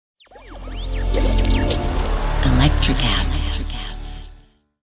Electrocast.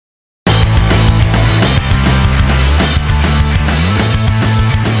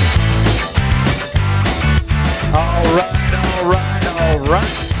 All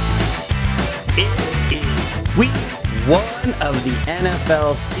right. It is week 1 of the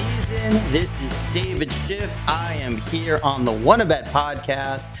NFL season. This is David Schiff. I am here on the WannaBet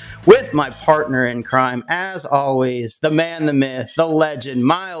podcast with my partner in crime, as always, the man, the myth, the legend,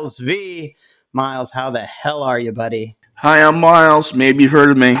 Miles V. Miles, how the hell are you, buddy? Hi, I'm Miles. Maybe you've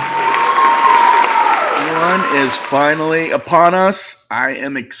heard of me. One is finally upon us. I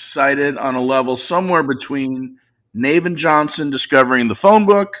am excited on a level somewhere between Navin Johnson discovering the phone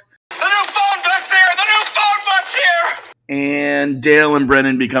book. The new phone book's here! The new phone book's here! And Dale and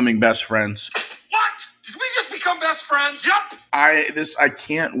Brennan becoming best friends. What? Did we just become best friends? Yup! I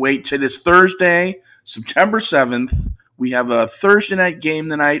can't wait. It is Thursday, September 7th. We have a Thursday night game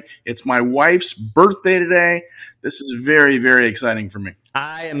tonight. It's my wife's birthday today. This is very, very exciting for me.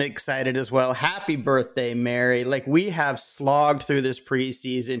 I am excited as well. Happy birthday, Mary. Like, we have slogged through this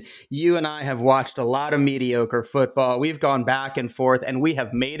preseason. You and I have watched a lot of mediocre football. We've gone back and forth, and we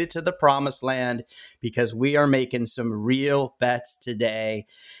have made it to the promised land because we are making some real bets today.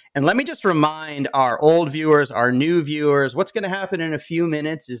 And let me just remind our old viewers, our new viewers, what's going to happen in a few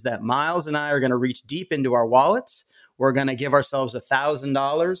minutes is that Miles and I are going to reach deep into our wallets. We're going to give ourselves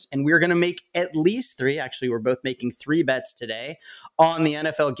 $1,000, and we're going to make at least 3. Actually, we're both making 3 bets today on the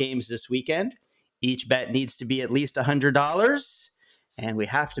NFL games this weekend. Each bet needs to be at least $100, and we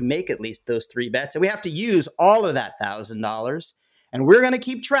have to make at least those 3 bets, and we have to use all of that $1,000. And we're going to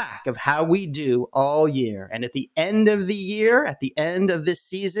keep track of how we do all year. And at the end of the year, at the end of this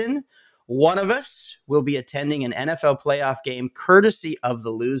season, one of us will be attending an NFL playoff game courtesy of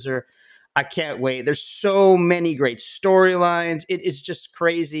the loser. I can't wait. There's so many great storylines. It is just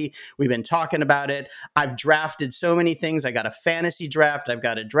crazy. We've been talking about it. I've drafted so many things. I got a fantasy draft. I've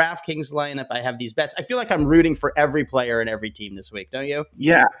got a DraftKings lineup. I have these bets. I feel like I'm rooting for every player and every team this week, don't you?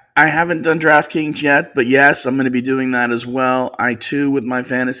 Yeah, I haven't done DraftKings yet, but yes, I'm going to be doing that as well. I, too, with my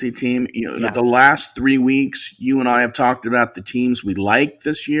fantasy team, The last 3 weeks, you and I have talked about the teams we like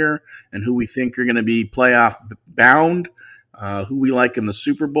this year and who we think are going to be playoff bound. Who we like in the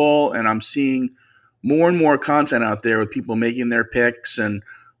Super Bowl, and I'm seeing more and more content out there with people making their picks. And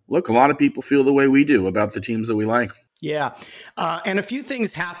look, a lot of people feel the way we do about the teams that we like. Yeah. And a few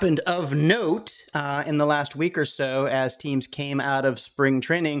things happened of note in the last week or so as teams came out of spring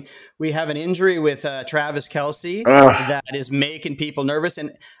training. We have an injury with Travis Kelce that is making people nervous.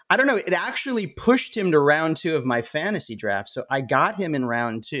 And I don't know, it actually pushed him to round 2 of my fantasy draft. So I got him in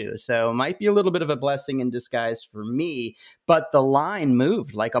round 2. So it might be a little bit of a blessing in disguise for me. But the line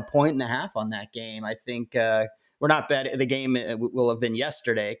moved like 1.5 points on that game. I think we're not betting the game will have been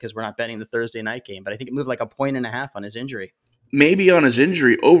yesterday because we're not betting the Thursday night game, but I think it moved like 1.5 points on his injury. Maybe on his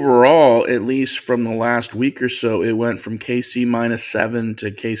injury. Overall, at least from the last week or so, it went from KC -7 to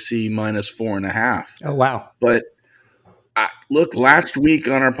KC -4.5. Oh, wow. But look, last week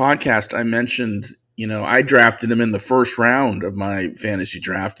on our podcast, I mentioned, I drafted him in the first round of my fantasy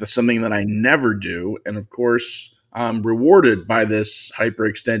draft. That's something that I never do. And of course, I'm rewarded by this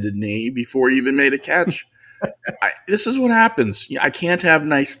hyperextended knee before he even made a catch. This is what happens. I can't have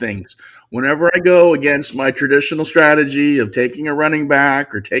nice things. Whenever I go against my traditional strategy of taking a running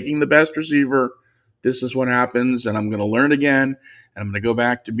back or taking the best receiver, this is what happens, and I'm going to learn again, and I'm going to go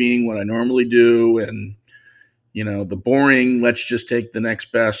back to being what I normally do, and the boring, let's just take the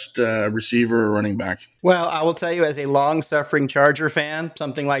next best receiver or running back. Well, I will tell you, as a long-suffering Charger fan,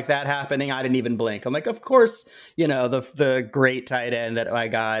 something like that happening, I didn't even blink. I'm like, of course, the great tight end that I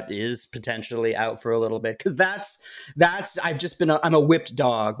got is potentially out for a little bit. Because I'm a whipped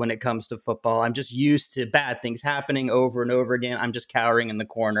dog when it comes to football. I'm just used to bad things happening over and over again. I'm just cowering in the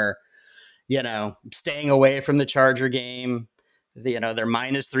corner, staying away from the Charger game. They're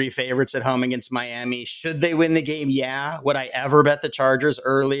 -3 favorites at home against Miami. Should they win the game? Yeah. Would I ever bet the Chargers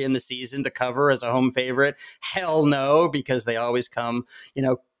early in the season to cover as a home favorite? Hell no, because they always come,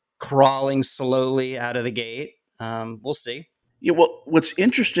 crawling slowly out of the gate. We'll see. Yeah, well, what's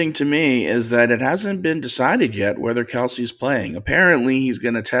interesting to me is that it hasn't been decided yet whether Kelce's playing. Apparently, he's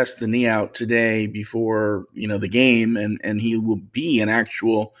going to test the knee out today before, the game, and he will be an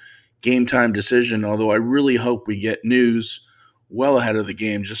actual game-time decision, although I really hope we get news well ahead of the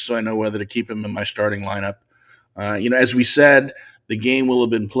game, just so I know whether to keep him in my starting lineup. As we said, the game will have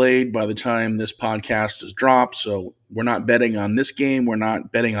been played by the time this podcast is dropped, so we're not betting on this game. We're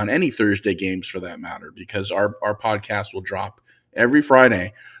not betting on any Thursday games for that matter, because our podcast will drop every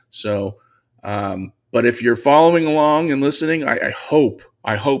Friday. So, but if you're following along and listening, I hope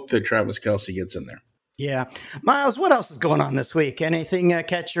that Travis Kelce gets in there. Yeah. Miles, what else is going on this week? Anything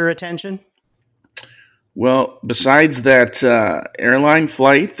catch your attention? Well, besides that airline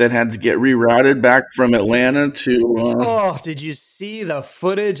flight that had to get rerouted back from Atlanta to Oh, did you see the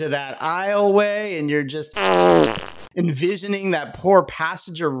footage of that aisleway? And you're just envisioning that poor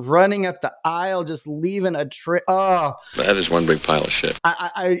passenger running up the aisle, just leaving a trail. Oh, that is one big pile of shit.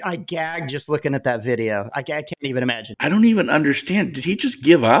 I gagged just looking at that video. I can't even imagine. I don't even understand. Did he just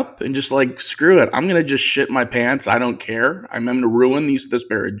give up and just like, screw it? I'm going to just shit my pants. I don't care. I'm going to ruin this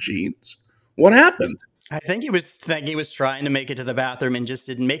pair of jeans. What happened? I think he was trying to make it to the bathroom and just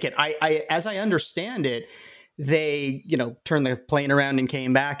didn't make it. As I understand it, they, turned the plane around and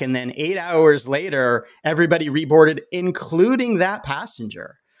came back. And then 8 hours later, everybody reboarded, including that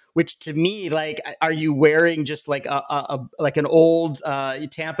passenger, which to me, like, are you wearing just like like an old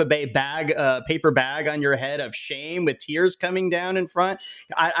Tampa Bay bag, paper bag on your head of shame with tears coming down in front?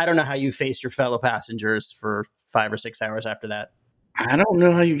 I don't know how you face your fellow passengers for 5 or 6 hours after that. I don't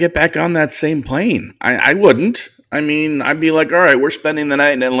know how you get back on that same plane. I wouldn't. I mean, I'd be like, all right, we're spending the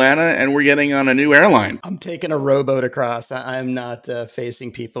night in Atlanta and we're getting on a new airline. I'm taking a rowboat across. I'm not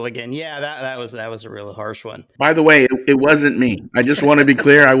facing people again. Yeah, that was a really harsh one. By the way, it wasn't me. I just want to be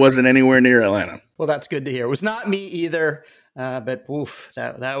clear. I wasn't anywhere near Atlanta. Well, that's good to hear. It was not me either. But oof,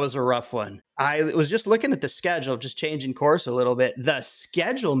 that was a rough one. I was just looking at the schedule, just changing course a little bit. The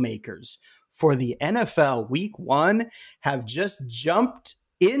schedule makers for the NFL Week 1 have just jumped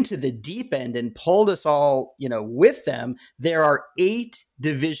into the deep end and pulled us all, with them. There are 8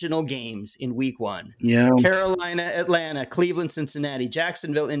 divisional games in Week 1. Yeah. Carolina, Atlanta, Cleveland, Cincinnati,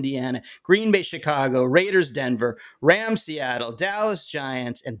 Jacksonville, Indiana, Green Bay, Chicago, Raiders, Denver, Rams, Seattle, Dallas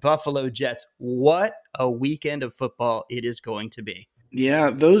Giants, and Buffalo Jets. What a weekend of football it is going to be. Yeah,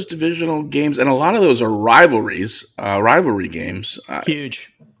 those divisional games, and a lot of those are rivalry games.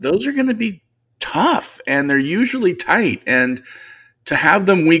 Huge. Those are going to be tough, and they're usually tight. And to have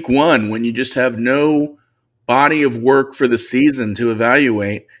them Week 1 when you just have no body of work for the season to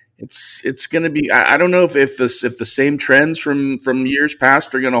evaluate, it's going to be. I don't know if the same trends from years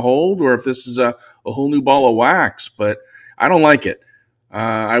past are going to hold, or if this is a whole new ball of wax. But I don't like it.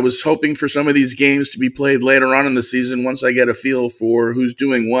 I was hoping for some of these games to be played later on in the season once I get a feel for who's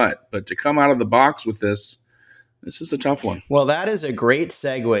doing what. But to come out of the box with this is a tough one. Well, that is a great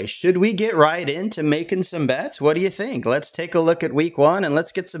segue. Should we get right into making some bets? What do you think? Let's take a look at Week 1 and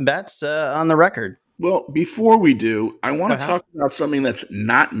let's get some bets on the record. Well, before we do, I want to talk about something that's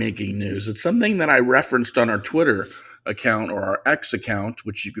not making news. It's something that I referenced on our Twitter account or our X account,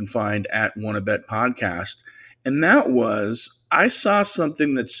 which you can find at WannaBet Podcast. And that was, I saw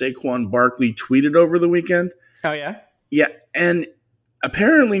something that Saquon Barkley tweeted over the weekend. Oh, yeah? Yeah, and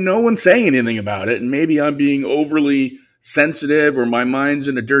apparently no one's saying anything about it, and maybe I'm being overly sensitive or my mind's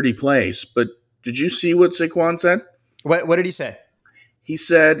in a dirty place. But did you see what Saquon said? What did he say? He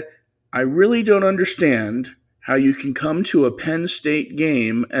said, I really don't understand how you can come to a Penn State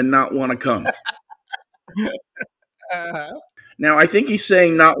game and not want to come. Now, I think he's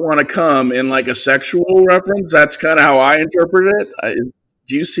saying not want to come in like a sexual reference. That's kind of how I interpret it.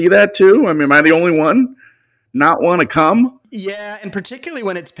 Do you see that too? I mean, am I the only one not want to come? Yeah, and particularly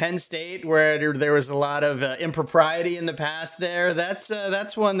when it's Penn State, where there was a lot of impropriety in the past there. That's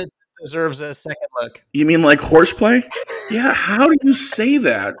one that deserves a second look. You mean like horseplay? Yeah, how do you say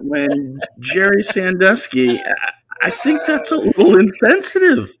that when Jerry Sandusky... I think that's a little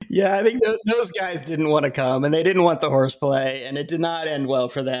insensitive. Yeah, I think those guys didn't want to come, and they didn't want the horseplay, and it did not end well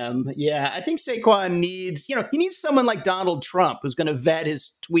for them. Yeah, I think Saquon needs, he needs someone like Donald Trump who's going to vet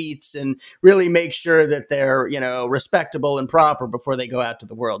his tweets and really make sure that they're, respectable and proper before they go out to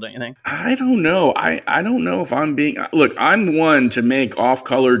the world, don't you think? I don't know. I don't know if I'm being... Look, I'm one to make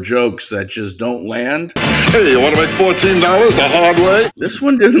off-color jokes that just don't land. Hey, you want to make $14 the hard way? This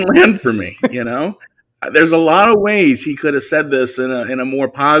one didn't land for me, There's a lot of ways he could have said this in a more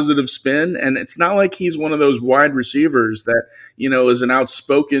positive spin, and it's not like he's one of those wide receivers that, is an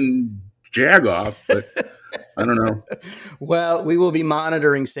outspoken jagoff, but I don't know. Well, we will be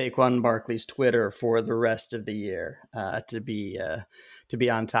monitoring Saquon Barkley's Twitter for the rest of the year to be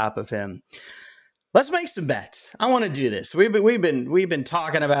on top of him. Let's make some bets. I want to do this. We've been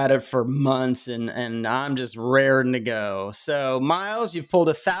talking about it for months, and I'm just raring to go. So, Miles, you've pulled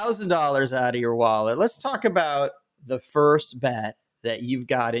 $1,000 out of your wallet. Let's talk about the first bet that you've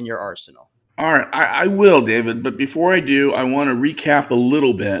got in your arsenal. All right, I will, David. But before I do, I want to recap a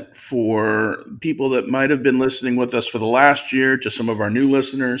little bit for people that might have been listening with us for the last year, to some of our new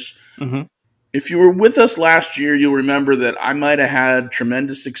listeners. Mm-hmm. If you were with us last year, you'll remember that I might have had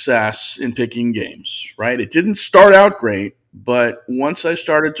tremendous success in picking games, right? It didn't start out great, But once I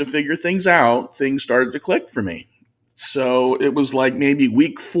started to figure things out, things started to click for me. So it was like maybe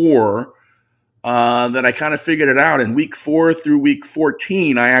week 4 that I kind of figured it out. And week 4 through week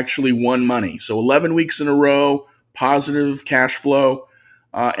 14, I actually won money. So 11 weeks in a row, positive cash flow.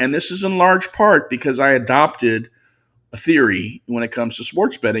 And this is in large part because I adopted a theory when it comes to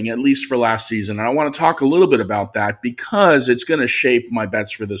sports betting, at least for last season. And I want to talk a little bit about that because it's going to shape my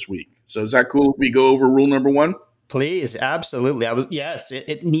bets for this week. So is that cool if we go over rule number 1? Please, absolutely. Yes,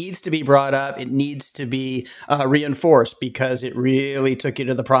 it needs to be brought up. It needs to be reinforced because it really took you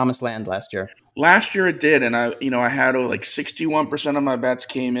to the promised land last year. Last year it did, and I had like 61% of my bets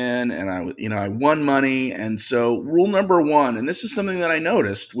came in, and I won money. And so rule number 1, and this is something that I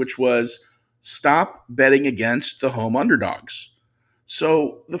noticed, which was stop betting against the home underdogs.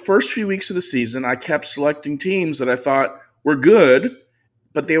 So the first few weeks of the season, I kept selecting teams that I thought were good,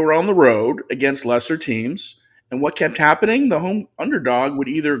 but they were on the road against lesser teams. And what kept happening? The home underdog would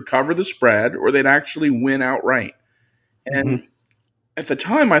either cover the spread or they'd actually win outright. And at the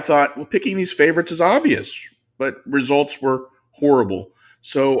time, I thought, well, picking these favorites is obvious, but results were horrible.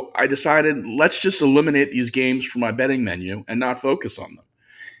 So I decided, let's just eliminate these games from my betting menu and not focus on them.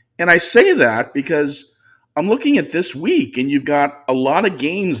 And I say that because I'm looking at this week, and you've got a lot of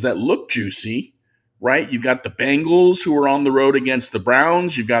games that look juicy, right? You've got the Bengals who are on the road against the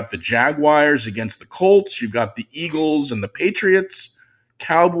Browns. You've got the Jaguars against the Colts. You've got the Eagles and the Patriots,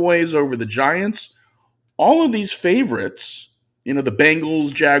 Cowboys over the Giants. All of these favorites, the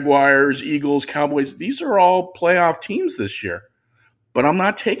Bengals, Jaguars, Eagles, Cowboys, these are all playoff teams this year. But I'm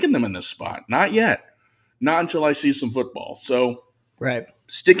not taking them in this spot. Not yet. Not until I see some football. So right.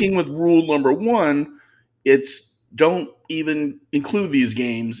 Sticking with rule number 1, it's don't even include these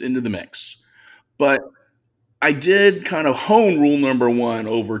games into the mix. But I did kind of hone rule number 1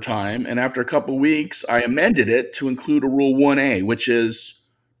 over time, and after a couple weeks, I amended it to include a rule 1A, which is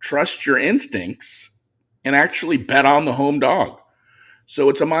trust your instincts and actually bet on the home dog. So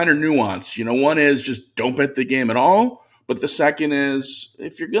it's a minor nuance. One is just don't bet the game at all, but the second is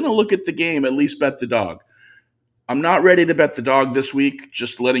if you're going to look at the game, at least bet the dog. I'm not ready to bet the dog this week,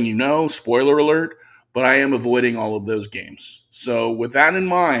 just letting you know, spoiler alert, but I am avoiding all of those games. So with that in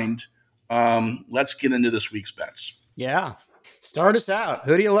mind, let's get into this week's bets. Yeah. Start us out.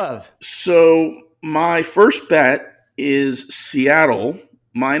 Who do you love? So my first bet is Seattle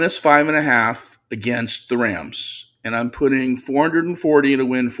minus 5.5 against the Rams. And I'm putting 440 to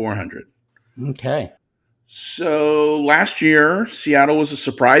win 400. Okay. So last year, Seattle was a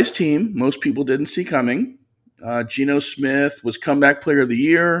surprise team. Most people didn't see coming. Geno Smith was comeback player of the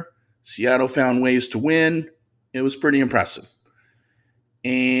year. Seattle found ways to win. It was pretty impressive.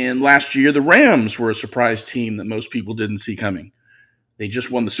 And last year, the Rams were a surprise team that most people didn't see coming. They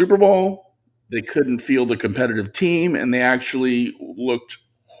just won the Super Bowl. They couldn't field a competitive team, and they actually looked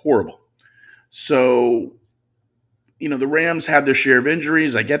horrible. So, the Rams had their share of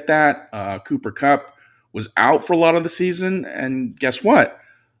injuries. I get that. Cooper Kupp was out for a lot of the season, and guess what?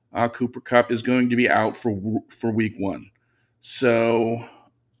 Cooper Kupp is going to be out for week 1. So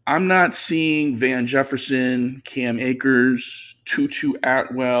I'm not seeing Van Jefferson, Cam Akers, Tutu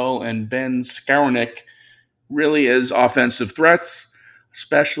Atwell, and Ben Skowronek really as offensive threats,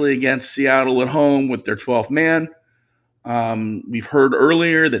 especially against Seattle at home with their 12th man. We've heard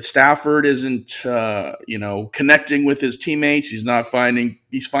earlier that Stafford isn't, connecting with his teammates.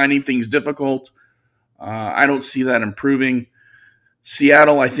 He's finding things difficult. I don't see that improving.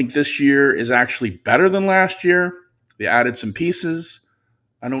 Seattle, I think this year is actually better than last year. They added some pieces.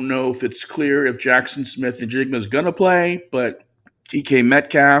 I don't know if it's clear if Jackson Smith and Jigma is going to play, but DK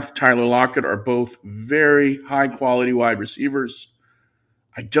Metcalf, Tyler Lockett are both very high-quality wide receivers.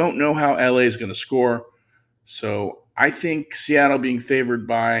 I don't know how LA is going to score. So I think Seattle being favored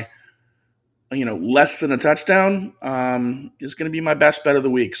by, less than a touchdown is going to be my best bet of the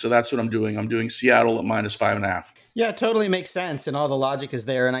week. So that's what I'm doing. I'm doing Seattle at minus 5.5. Yeah, it totally makes sense. And all the logic is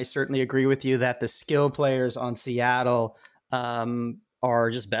there. And I certainly agree with you that the skill players on Seattle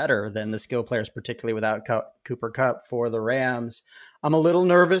are just better than the skill players, particularly without Cooper Kupp for the Rams. I'm a little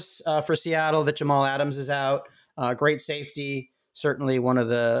nervous for Seattle that Jamal Adams is out. Great safety. Certainly one of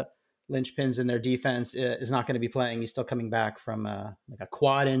the linchpins in their defense is not going to be playing. He's still coming back from a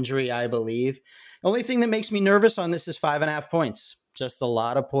quad injury, I believe. The only thing that makes me nervous on this is 5.5 points. Just a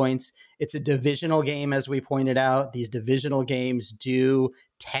lot of points. It's a divisional game, as we pointed out. These divisional games do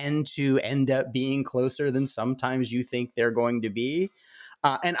tend to end up being closer than sometimes you think they're going to be.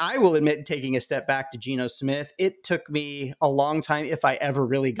 And I will admit, taking a step back to Geno Smith, it took me a long time, if I ever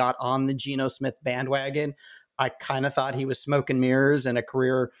really got on the Geno Smith bandwagon. I kind of thought he was smoke and mirrors and a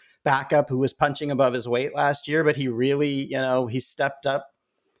career backup who was punching above his weight last year, but he really, he stepped up.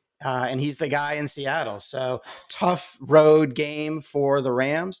 And he's the guy in Seattle. So tough road game for the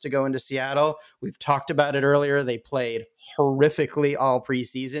Rams to go into Seattle. We've talked about it earlier. They played horrifically all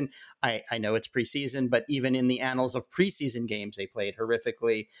preseason. I know it's preseason, but even in the annals of preseason games, they played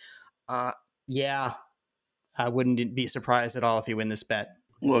horrifically. Yeah, I wouldn't be surprised at all if you win this bet.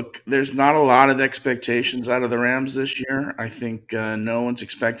 Look, there's not a lot of expectations out of the Rams this year. I think no one's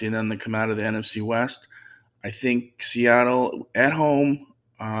expecting them to come out of the NFC West. I think Seattle at home,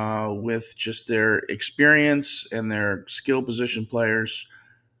 with just their experience and their skill position players,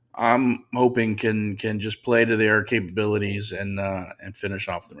 I'm hoping can just play to their capabilities and finish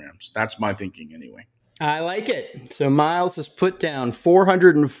off the Rams. That's my thinking anyway. I like it. So Miles has put down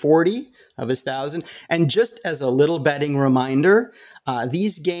 440 of his 1,000. And just as a little betting reminder,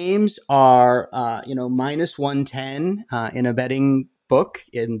 these games are, minus 110 in a betting book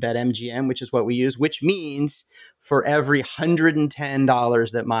in BetMGM, which is what we use, which means for every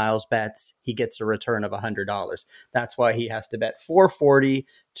 $110 that Miles bets, he gets a return of $100. That's why he has to bet 440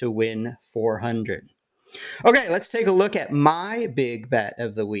 to win 400. Okay, let's take a look at my big bet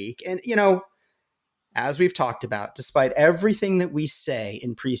of the week. And, as we've talked about, despite everything that we say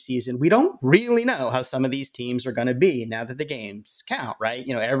in preseason, we don't really know how some of these teams are going to be now that the games count, right?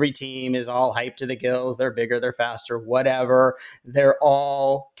 Every team is all hyped to the gills. They're bigger, they're faster, whatever. They're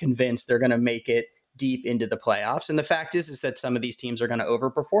all convinced they're going to make it deep into the playoffs. And the fact is that some of these teams are going to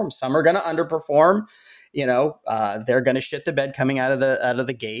overperform. Some are going to underperform. They're going to shit the bed coming out of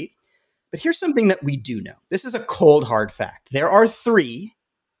the gate. But here's something that we do know. This is a cold, hard fact. There are 3,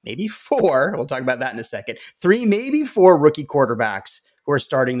 maybe 4, we'll talk about that in a second, 3, maybe 4 rookie quarterbacks who are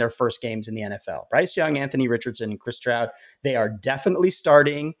starting their first games in the NFL. Bryce Young, Anthony Richardson, and Chris Stroud, they are definitely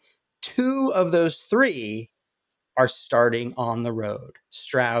starting. 2 of those 3 are starting on the road.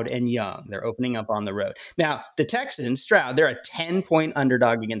 Stroud and Young, they're opening up on the road. Now, the Texans, Stroud, they're a 10-point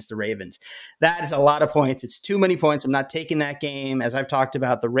underdog against the Ravens. That is a lot of points. It's too many points. I'm not taking that game. As I've talked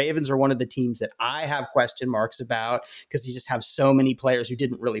about, the Ravens are one of the teams that I have question marks about because they just have so many players who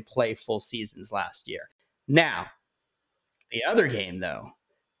didn't really play full seasons last year. Now, the other game, though,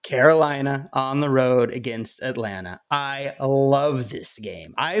 Carolina on the road against Atlanta. I love this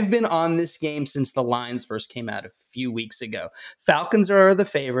game. I've been on this game since the lines first came out a few weeks ago. Falcons are the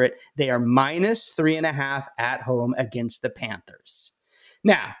favorite. They are minus 3.5 at home against the Panthers.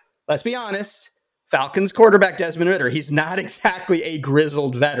 Now, let's be honest. Falcons quarterback Desmond Ridder, he's not exactly a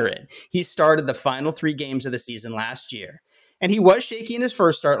grizzled veteran. He started the final 3 games of the season last year. And he was shaky in his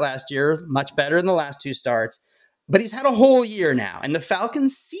first start last year, much better in the last 2 starts. But he's had a whole year now, and the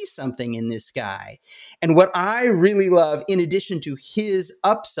Falcons see something in this guy. And what I really love, in addition to his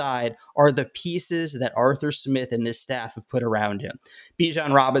upside, are the pieces that Arthur Smith and this staff have put around him.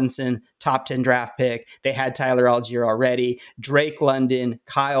 Bijan Robinson, top 10 draft pick. They had Tyler Algier already. Drake London,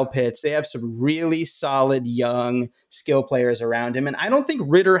 Kyle Pitts. They have some really solid young skill players around him. And I don't think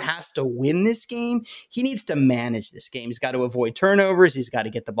Ridder has to win this game. He needs to manage this game. He's got to avoid turnovers. He's got to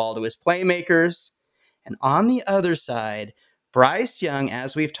get the ball to his playmakers. And on the other side, Bryce Young,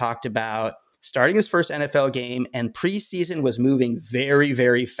 as we've talked about, starting his first NFL game, and preseason was moving very,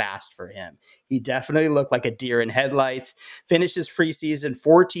 very fast for him. He definitely looked like a deer in headlights. Finished his preseason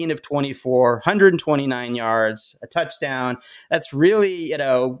 14 of 24, 129 yards, a touchdown. That's really,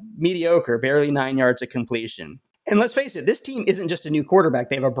 mediocre, barely 9 yards of completion. And let's face it, this team isn't just a new quarterback.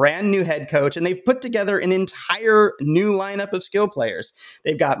 They have a brand new head coach, and they've put together an entire new lineup of skill players.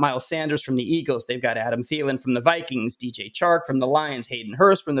 They've got Miles Sanders from the Eagles. They've got Adam Thielen from the Vikings, DJ Chark from the Lions, Hayden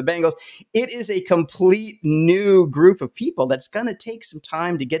Hurst from the Bengals. It is a complete new group of people that's going to take some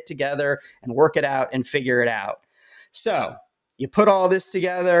time to get together and work it out and figure it out. So you put all this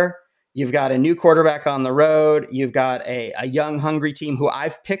together. You've got a new quarterback on the road. You've got a young, hungry team who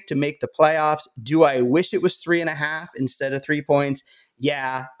I've picked to make the playoffs. Do I wish it was 3.5 instead of 3 points?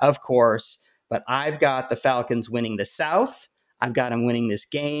 Yeah, of course. But I've got the Falcons winning the South. I've got them winning this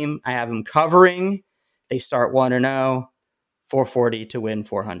game. I have them covering. They start 1-0. 440 to win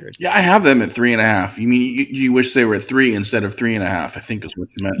 400. Yeah, I have them at 3.5. You mean you wish they were at 3 instead of 3.5? I think is what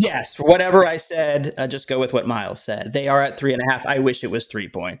you meant. Yes, whatever I said, just go with what Miles said. They are at 3.5. I wish it was 3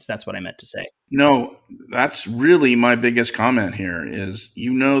 points. That's what I meant to say. No, that's really my biggest comment here is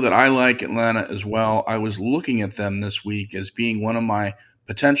that I like Atlanta as well. I was looking at them this week as being one of my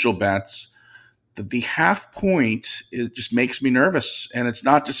potential bets. That the half point just makes me nervous. And it's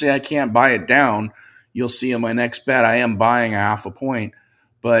not to say I can't buy it down. You'll see in my next bet, I am buying a half a point.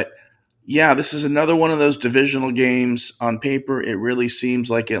 But, yeah, this is another one of those divisional games. On paper, it really seems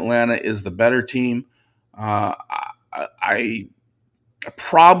like Atlanta is the better team. I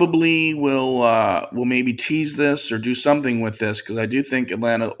probably will maybe tease this or do something with this because I do think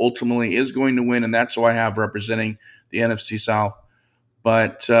Atlanta ultimately is going to win, and that's who I have representing the NFC South.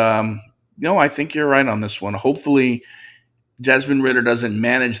 But no, I think you're right on this one. Hopefully, Desmond Ridder doesn't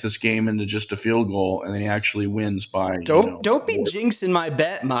manage this game into just a field goal, and then he actually wins by. Don't be jinxing my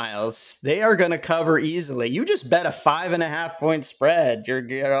bet, Miles. They are going to cover easily. You just bet a 5.5 point spread.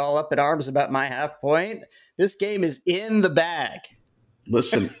 You're all up in arms about my half point. This game is in the bag.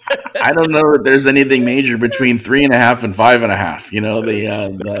 Listen, I don't know that there's anything major between 3.5 and 5.5. You know,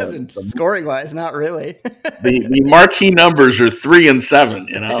 the scoring wise, not really. the marquee numbers are 3 and 7.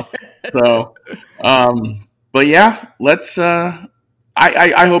 You know, so. But yeah, let's. I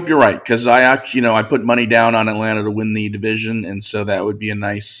hope you're right because I put money down on Atlanta to win the division, and so that would be a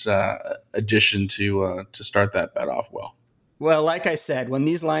nice addition to start that bet off well. Well, like I said, when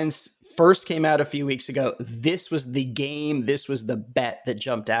these lines first came out a few weeks ago, this was the game, this was the bet that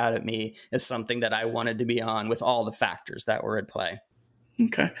jumped out at me as something that I wanted to be on with all the factors that were at play.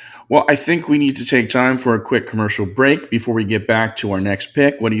 Okay. Well, I think we need to take time for a quick commercial break before we get back to our next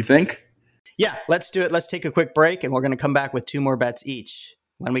pick. What do you think? Yeah, let's do it. Let's take a quick break, and we're going to come back with 2 more bets each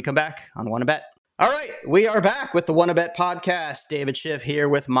when we come back on Wanna Bet. All right, we are back with the Wanna Bet podcast. David Schiff here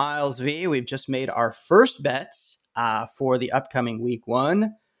with Miles V. We've just made our first bets for the upcoming week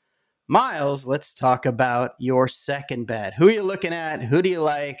 1. Miles, let's talk about your second bet. Who are you looking at? Who do you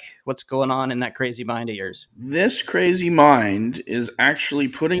like? What's going on in that crazy mind of yours? This crazy mind is actually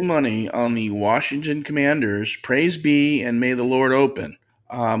putting money on the Washington Commanders. Praise be and may the Lord open.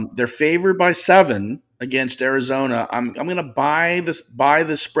 They're favored by 7 against Arizona. I'm going to buy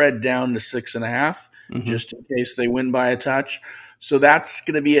the spread down to 6.5 just in case they win by a touch. So that's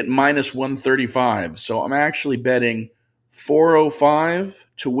going to be at minus 135. So I'm actually betting 405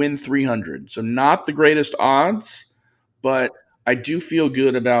 to win 300. So not the greatest odds, but I do feel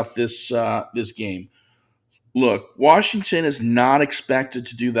good about this game. Look, Washington is not expected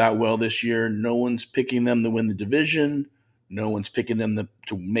to do that well this year. No one's picking them to win the division. No one's picking them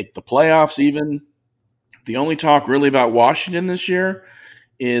to make the playoffs even. The only talk really about Washington this year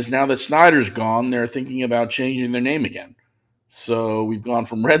is now that Snyder's gone, they're thinking about changing their name again. So we've gone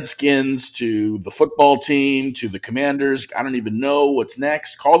from Redskins to the football team to the Commanders. I don't even know what's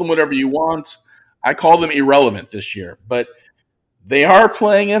next. Call them whatever you want. I call them irrelevant this year. But they are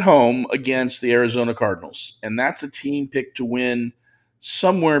playing at home against the Arizona Cardinals, and that's a team picked to win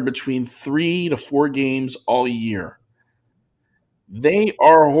somewhere between 3 to 4 games all year. They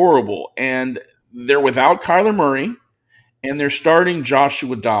are horrible, and they're without Kyler Murray, and they're starting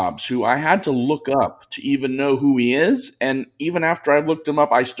Joshua Dobbs, who I had to look up to even know who he is, and even after I looked him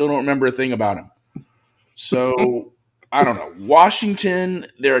up, I still don't remember a thing about him. So, I don't know. Washington,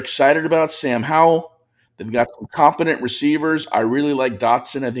 they're excited about Sam Howell. They've got some competent receivers. I really like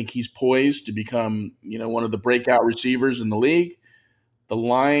Dotson. I think he's poised to become, one of the breakout receivers in the league. The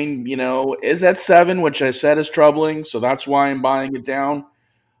line, is at 7, which I said is troubling, so that's why I'm buying it down.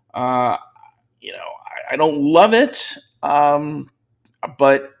 I don't love it,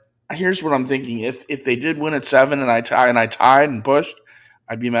 but here's what I'm thinking: if they did win at 7 and I tied and pushed,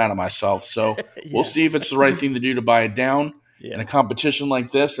 I'd be mad at myself. So We'll see if it's the right thing to do to buy it down. In a competition like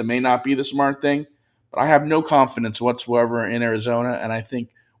this, it may not be the smart thing, but I have no confidence whatsoever in Arizona, and I think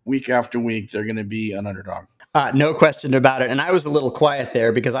week after week they're going to be an underdog. No question about it. And I was a little quiet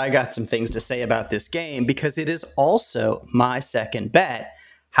there because I got some things to say about this game because it is also my second bet.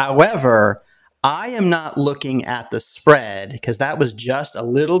 However, I am not looking at the spread because that was just a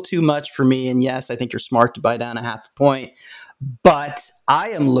little too much for me. And yes, I think you're smart to buy down a half point. But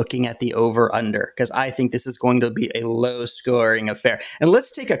I am looking at the over-under because I think this is going to be a low-scoring affair. And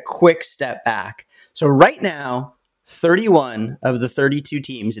let's take a quick step back. So right now, 31 of the 32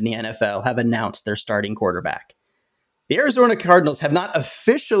 teams in the NFL have announced their starting quarterback. The Arizona Cardinals have not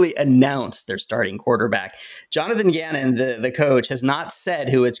officially announced their starting quarterback. Jonathan Gannon, the coach, has not said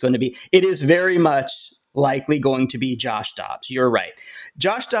who it's going to be. It is very much likely going to be Josh Dobbs. You're right.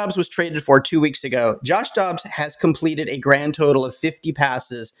 Josh Dobbs was traded for 2 weeks ago. Josh Dobbs has completed a grand total of 50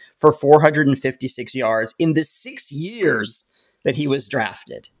 passes for 456 yards in the 6 years that he was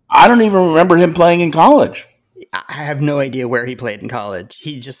drafted. I don't even remember him playing in college. I have no idea where he played in college.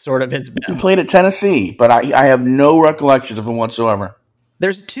 He just sort of has been. He played at Tennessee, but I have no recollection of him whatsoever.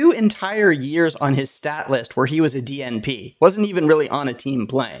 There's 2 entire years on his stat list where he was a DNP. Wasn't even really on a team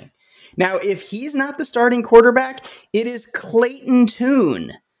playing. Now, if he's not the starting quarterback, it is Clayton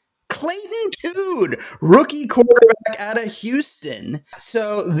Tune. Clayton Tune, rookie quarterback out of Houston.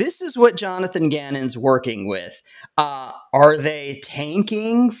 So this is what Jonathan Gannon's working with. Are they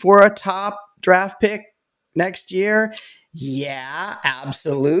tanking for a top draft pick next year? Yeah,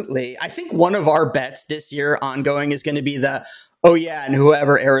 absolutely. I think one of our bets this year ongoing is going to be oh yeah, and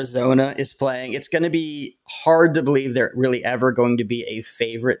whoever Arizona is playing, it's going to be hard to believe they're really ever going to be a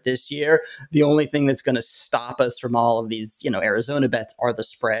favorite this year. The only thing that's going to stop us from all of these, Arizona bets are the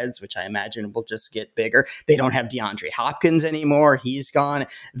spreads, which I imagine will just get bigger. They don't have DeAndre Hopkins anymore. He's gone.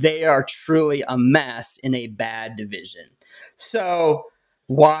 They are truly a mess in a bad division. So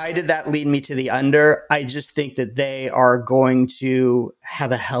why did that lead me to the under? I just think that they are going to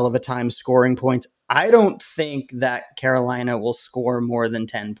have a hell of a time scoring points. I don't think that Carolina will score more than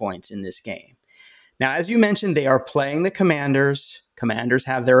 10 points in this game. Now, as you mentioned, they are playing the Commanders. Commanders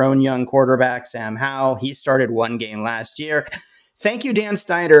have their own young quarterback, Sam Howell. He started one game last year. Thank you, Dan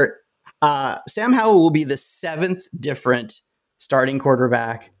Snyder. Sam Howell will be the 7th different starting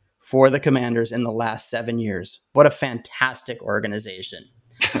quarterback for the Commanders in the last 7 years. What a fantastic organization.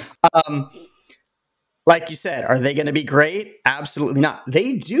 Like you said, are they going to be great? Absolutely not.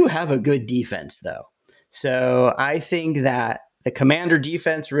 They do have a good defense, though. So I think that the Commander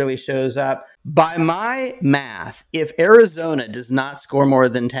defense really shows up. By my math, if Arizona does not score more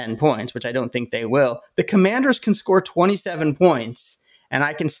than 10 points, which I don't think they will, the Commanders can score 27 points, and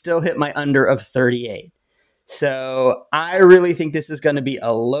I can still hit my under of 38. So I really think this is going to be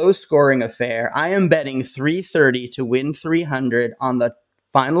a low-scoring affair. I am betting 330 to win 300 on the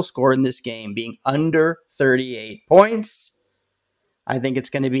final score in this game being under 38 points. I think it's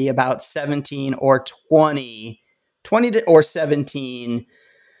going to be about 17 or 20 or 17.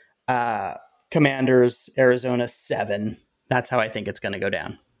 Commanders, Arizona 7. That's how I think it's going to go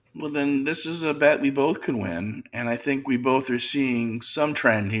down. Well, then this is a bet we both could win, and I think we both are seeing some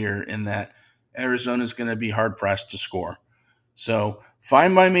trend here in that Arizona is going to be hard-pressed to score. So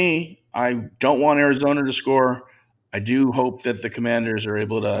fine by me. I don't want Arizona to score. I do hope that the Commanders are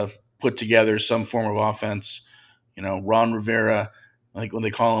able to put together some form of offense. Ron Rivera, like when they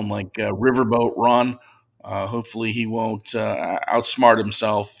call him, Riverboat Ron. Hopefully he won't outsmart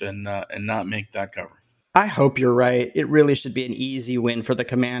himself and not make that cover. I hope you're right. It really should be an easy win for the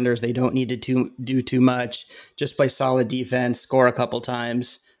Commanders. They don't need to do too much. Just play solid defense, score a couple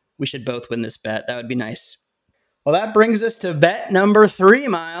times. We should both win this bet. That would be nice. Well, that brings us to bet number 3,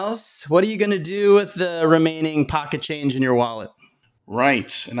 Miles. What are you going to do with the remaining pocket change in your wallet?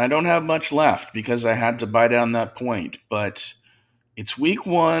 Right. And I don't have much left because I had to buy down that point. But it's week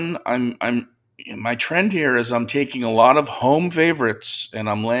 1. My trend here is I'm taking a lot of home favorites and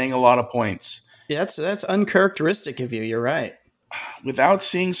I'm laying a lot of points. Yeah, that's uncharacteristic of you. You're right. Without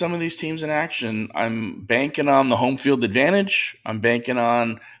seeing some of these teams in action, I'm banking on the home field advantage. I'm banking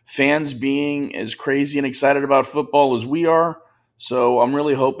on fans being as crazy and excited about football as we are. So I'm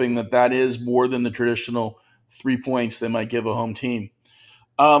really hoping that is more than the traditional 3 points they might give a home team.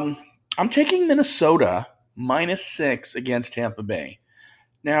 I'm taking Minnesota -6 against Tampa Bay.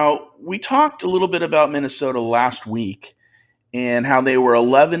 Now, we talked a little bit about Minnesota last week and how they were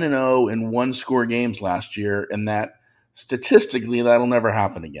 11-0 in one-score games last year, and that statistically that'll never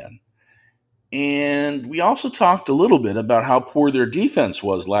happen again. And we also talked a little bit about how poor their defense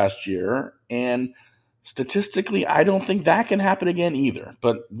was last year, and statistically I don't think that can happen again either.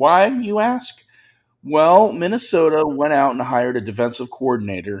 But why, you ask? Well, Minnesota went out and hired a defensive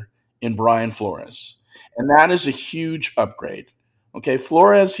coordinator in Brian Flores, and that is a huge upgrade. Okay,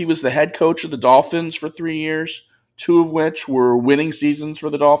 Flores, he was the head coach of the Dolphins for 3 years, 2 of which were winning seasons for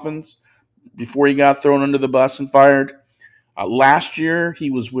the Dolphins before he got thrown under the bus and fired. Last year,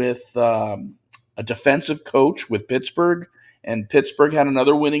 he was with a defensive coach with Pittsburgh, and Pittsburgh had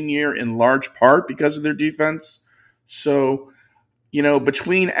another winning year in large part because of their defense. So,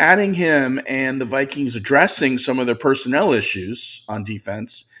 between adding him and the Vikings addressing some of their personnel issues on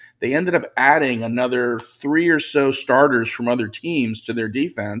defense, they ended up adding another 3 or so starters from other teams to their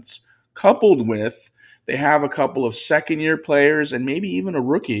defense, coupled with they have a couple of second-year players and maybe even a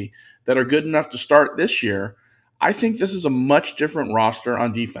rookie that are good enough to start this year. I think this is a much different roster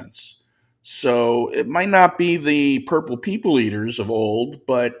on defense. So it might not be the purple people eaters of old,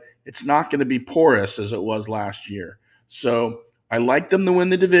 but it's not going to be porous as it was last year. So I like them to win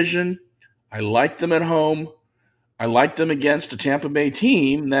the division. I like them at home. I like them against a Tampa Bay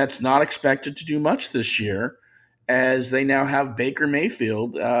team that's not expected to do much this year, as they now have Baker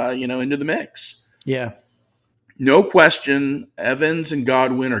Mayfield, into the mix. Yeah. No question, Evans and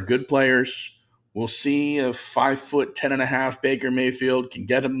Godwin are good players. We'll see if 5'10.5" Baker Mayfield can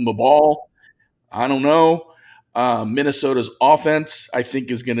get him the ball. I don't know. Minnesota's offense, I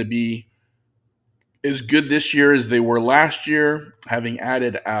think, is going to be as good this year as they were last year, having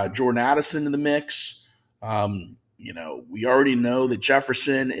added Jordan Addison in the mix. We already know that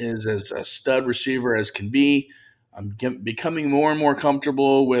Jefferson is as a stud receiver as can be. becoming more and more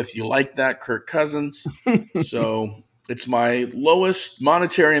comfortable with you like that Kirk Cousins. So it's my lowest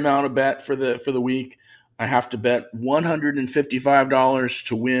monetary amount of bet for the week. I have to bet $155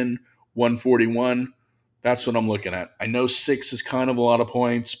 to win 141. That's what I'm looking at. I know 6 is kind of a lot of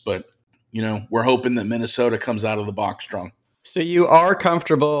points, but we're hoping that Minnesota comes out of the box strong. So you are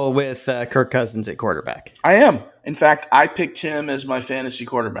comfortable with Kirk Cousins at quarterback? I am. In fact, I picked him as my fantasy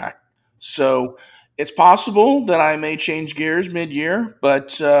quarterback. So it's possible that I may change gears mid-year,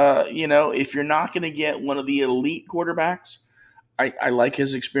 but if you're not going to get one of the elite quarterbacks, I like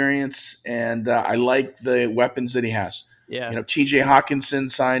his experience and I like the weapons that he has. Yeah. T.J. Hawkinson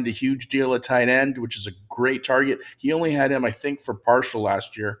signed a huge deal at tight end, which is a great target. He only had him, I think, for partial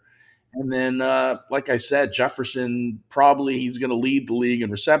last year. And then, like I said, Jefferson, probably he's going to lead the league in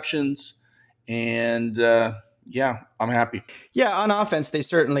receptions. And, I'm happy. Yeah, on offense, they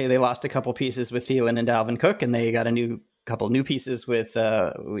lost a couple pieces with Thielen and Dalvin Cook, and they got a couple new pieces with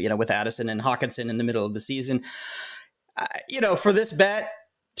Addison and Hawkinson in the middle of the season. For this bet,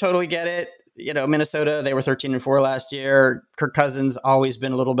 totally get it. Minnesota, they were 13-4 last year. Kirk Cousins always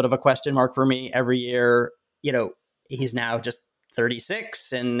been a little bit of a question mark for me every year. He's now just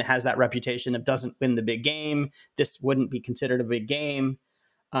 36 and has that reputation of doesn't win the big game. This wouldn't be considered a big game.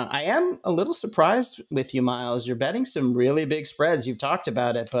 I am a little surprised with you, Miles. You're betting some really big spreads. You've talked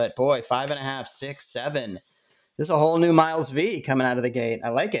about it, but boy, 5.5, 6, 7. This is a whole new Miles V coming out of the gate. I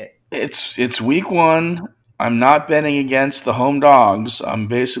like it. It's week 1. I'm not betting against the home dogs. I'm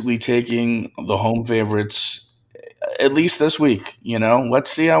basically taking the home favorites, at least this week.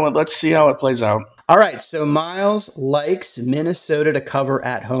 Let's see how it plays out. All right, so Miles likes Minnesota to cover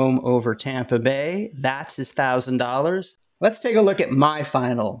at home over Tampa Bay. That's his $1,000. Let's take a look at my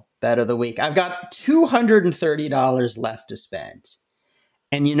final bet of the week. I've got $230 left to spend.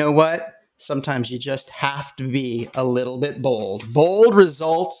 And you know what? Sometimes you just have to be a little bit bold. Bold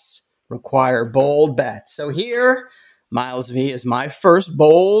results require bold bets. So here, Miles V is my first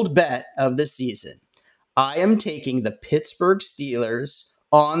bold bet of the season. I am taking the Pittsburgh Steelers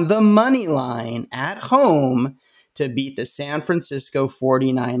on the money line at home to beat the San Francisco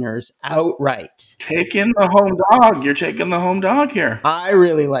 49ers outright. Taking the home dog. You're taking the home dog here. I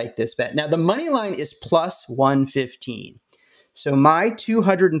really like this bet. Now, the money line is plus 115. So my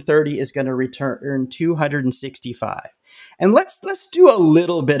 230 is going to return 265. And let's do a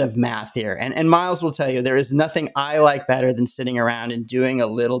little bit of math here. And Miles will tell you there is nothing I like better than sitting around and doing a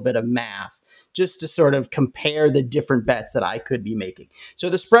little bit of math just to sort of compare the different bets that I could be making. So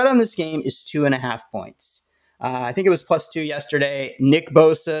the spread on this game is 2.5 points. I think it was +2 yesterday. Nick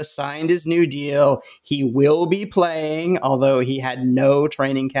Bosa signed his new deal. He will be playing, although he had no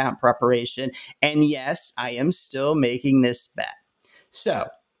training camp preparation. And yes, I am still making this bet. So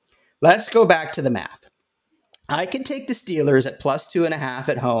let's go back to the math. I could take the Steelers at +2.5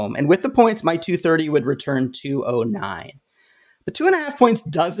 at home. And with the points, my 230 would return 209. But 2.5 points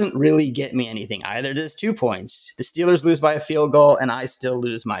doesn't really get me anything. Either does 2 points. The Steelers lose by a field goal, and I still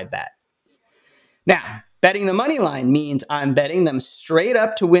lose my bet. Now, betting the money line means I'm betting them straight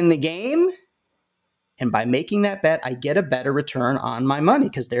up to win the game. And by making that bet, I get a better return on my money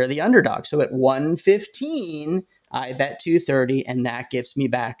because they're the underdog. So at 115, I bet 230, and that gives me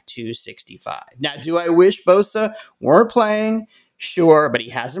back 265. Now, do I wish Bosa weren't playing? Sure, but he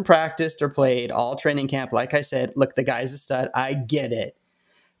hasn't practiced or played all training camp. Like I said, look, the guy's a stud. I get it.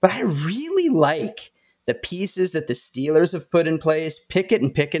 But I really like the pieces that the Steelers have put in place. Pickett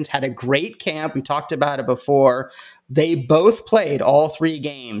and Pickens had a great camp. We talked about it before. They both played all 3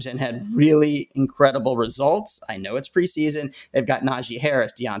 games and had really incredible results. I know it's preseason. They've got Najee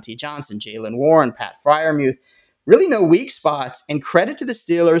Harris, Deontay Johnson, Jaylen Warren, Pat Freiermuth. Really no weak spots, and credit to the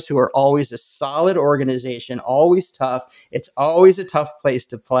Steelers, who are always a solid organization, always tough. It's always a tough place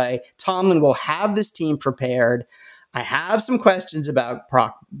to play. Tomlin will have this team prepared. I have some questions about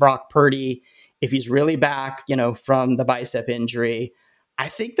Brock Purdy, if he's really back, from the bicep injury. I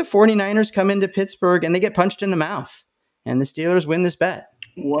think the 49ers come into Pittsburgh and they get punched in the mouth, and the Steelers win this bet.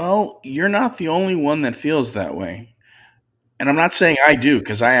 Well, you're not the only one that feels that way. And I'm not saying I do,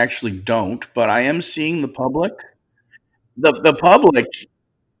 because I actually don't, but I am seeing the public. The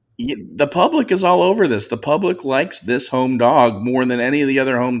public is all over this. The public likes this home dog more than any of the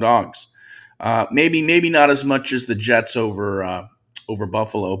other home dogs. Maybe not as much as the Jets over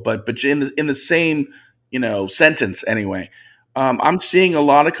Buffalo, but in the same sentence anyway. I'm seeing a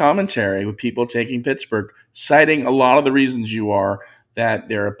lot of commentary with people taking Pittsburgh, citing a lot of the reasons you are, that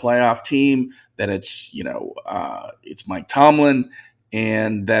they're a playoff team, that it's Mike Tomlin,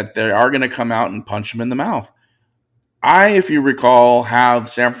 and that they are going to come out and punch him in the mouth. I, if you recall, have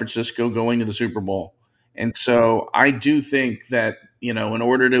San Francisco going to the Super Bowl, And so I do think that, in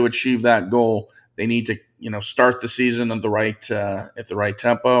order to achieve that goal, they need to, start the season at the right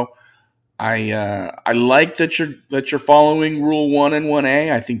tempo. I like that you're following Rule 1 and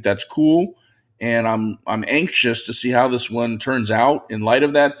 1A. I think that's cool, and I'm anxious to see how this one turns out in light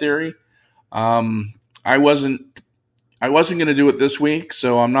of that theory. I wasn't going to do it this week,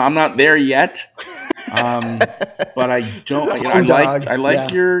 so I'm not there yet. But I don't. I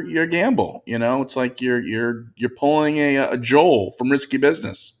like your gamble. It's like you're pulling a Joel from Risky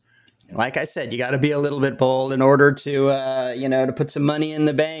Business. Like I said, you got to be a little bit bold in order to to put some money in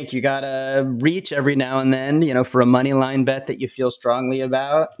the bank. You got to reach every now and then, for a money line bet that you feel strongly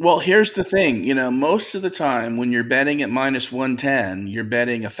about. Well, here's the thing. Most of the time when you're betting at minus 110, you're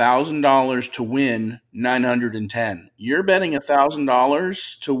betting $1,000 to win 910. You're betting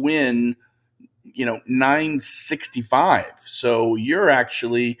 $1,000 to win, 965. So you're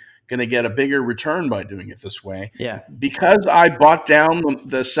actually going to get a bigger return by doing it this way. Yeah. Because I bought down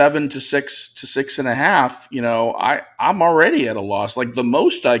the 7 to 6 to 6.5, I'm already at a loss. Like the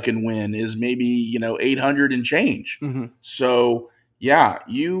most I can win is maybe, 800 and change. Mm-hmm. So yeah,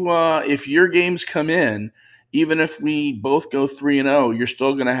 if your games come in, even if we both go 3-0, you're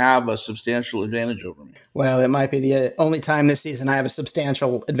still going to have a substantial advantage over me. Well, it might be the only time this season I have a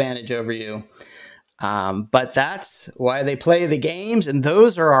substantial advantage over you. But that's why they play the games, and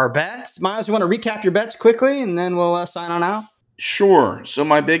those are our bets. Miles, you want to recap your bets quickly, and then we'll sign on out? Sure. So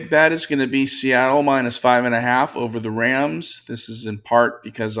my big bet is going to be Seattle minus 5.5 over the Rams. This is in part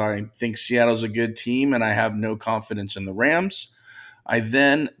because I think Seattle's a good team, and I have no confidence in the Rams. I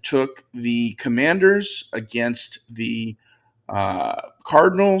then took the Commanders against the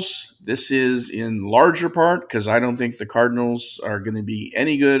Cardinals. This is in larger part because I don't think the Cardinals are going to be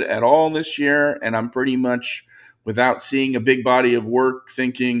any good at all this year, and I'm pretty much, without seeing a big body of work,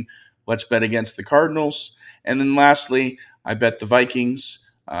 thinking let's bet against the Cardinals. And then lastly, I bet the Vikings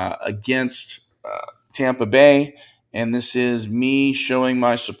against Tampa Bay, and this is me showing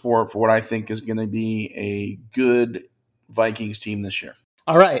my support for what I think is going to be a good Vikings team this year.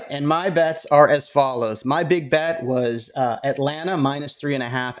 All right, and my bets are as follows. My big bet was Atlanta minus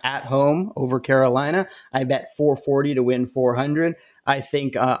 3.5 at home over Carolina. I bet 440 to win 400. I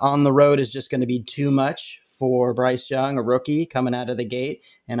think on the road is just going to be too much for Bryce Young, a rookie coming out of the gate,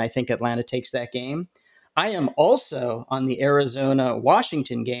 and I think Atlanta takes that game. I am also on the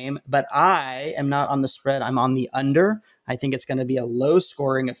Arizona-Washington game, but I am not on the spread. I'm on the under. I think it's going to be a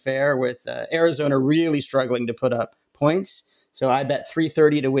low-scoring affair with Arizona really struggling to put up points. So I bet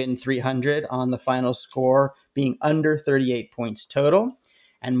 330 to win 300 on the final score being under 38 points total.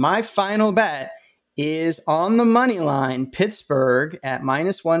 And my final bet is on the money line, Pittsburgh at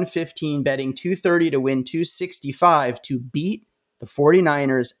minus 115, betting 230 to win 265 to beat the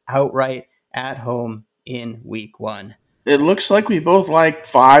 49ers outright at home in week 1. It looks like we both like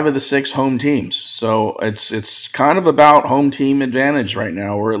 5 of the 6 home teams. So it's kind of about home team advantage right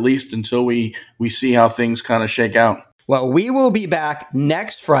now, or at least until we see how things kind of shake out. Well, we will be back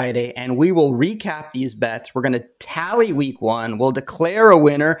next Friday, and we will recap these bets. We're going to tally week 1. We'll declare a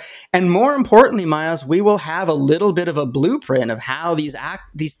winner. And more importantly, Miles, we will have a little bit of a blueprint of how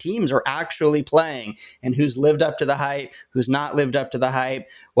these teams are actually playing and who's lived up to the hype, who's not lived up to the hype,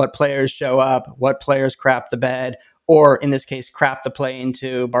 what players show up, what players crap the bed, or in this case, crap the plane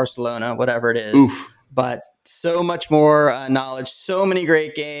to Barcelona, whatever it is. Oof. But so much more knowledge, so many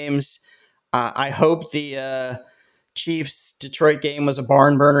great games. I hope the Chiefs-Detroit game was a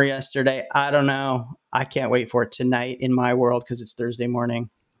barn burner yesterday. I don't know. I can't wait for it tonight in my world because it's Thursday morning.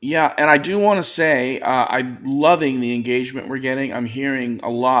 Yeah, and I do want to say I'm loving the engagement we're getting. I'm hearing a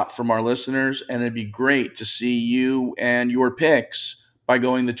lot from our listeners, and it'd be great to see you and your picks by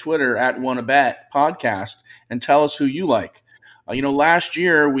going to Twitter at WannaBet Podcast and tell us who you like. Last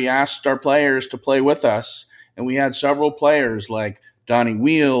year we asked our players to play with us, and we had several players like Donnie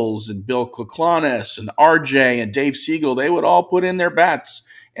Wheels and Bill Kloklanis and RJ and Dave Siegel. They would all put in their bets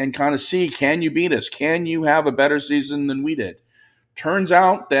and kind of see, can you beat us? Can you have a better season than we did? Turns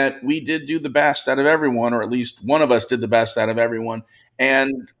out that we did do the best out of everyone, or at least one of us did the best out of everyone,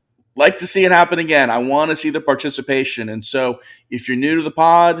 and like to see it happen again. I want to see the participation. And so if you're new to the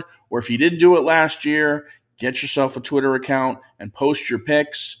pod, or if you didn't do it last year, get yourself a Twitter account and post your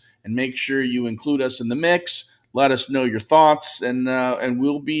picks and make sure you include us in the mix. Let us know your thoughts, and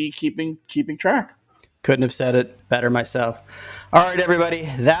we'll be keeping track. Couldn't have said it better myself. All right, everybody,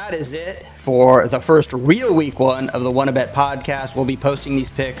 that is it for the first real week 1 of the WannaBet podcast. We'll be posting these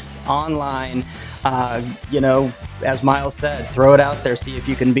picks online. As Miles said, throw it out there, see if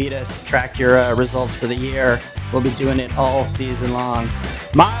you can beat us, track your results for the year. We'll be doing it all season long.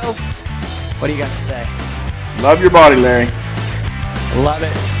 Miles, What do you got to say? Love your body, Larry. Love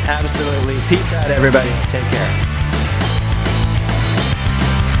it. Absolutely. Peace out, everybody. Take care.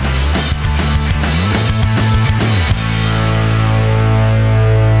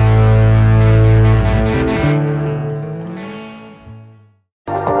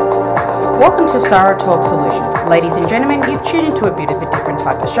 Welcome to Sarah Talk Solutions. Ladies and gentlemen, you've tuned into a bit of a different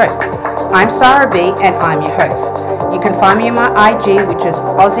type of show. I'm Sarah B and I'm your host. You can find me on my IG, which is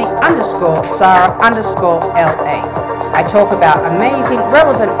Aussie_Sarah_LA. I talk about amazing,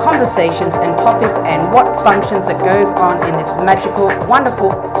 relevant conversations and topics and what functions that goes on in this magical, wonderful,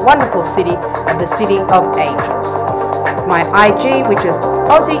 wonderful city of the City of Angels. My IG, which is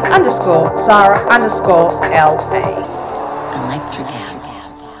Aussie_Sarah_LA. Electric acid.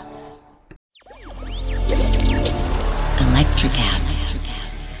 Electric acid.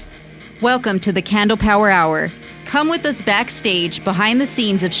 Welcome to the Candle Power Hour. Come with us backstage behind the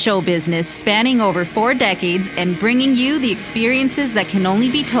scenes of show business spanning over 4 decades and bringing you the experiences that can only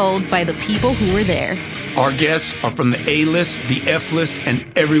be told by the people who were there. Our guests are from the A-list, the F-list, and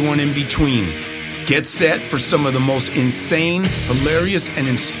everyone in between. Get set for some of the most insane, hilarious, and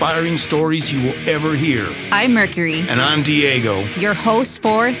inspiring stories you will ever hear. I'm Mercury. And I'm Diego. Your hosts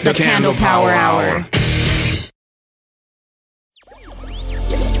for the Candle Power Hour.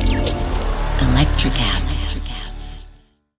 Electric acid.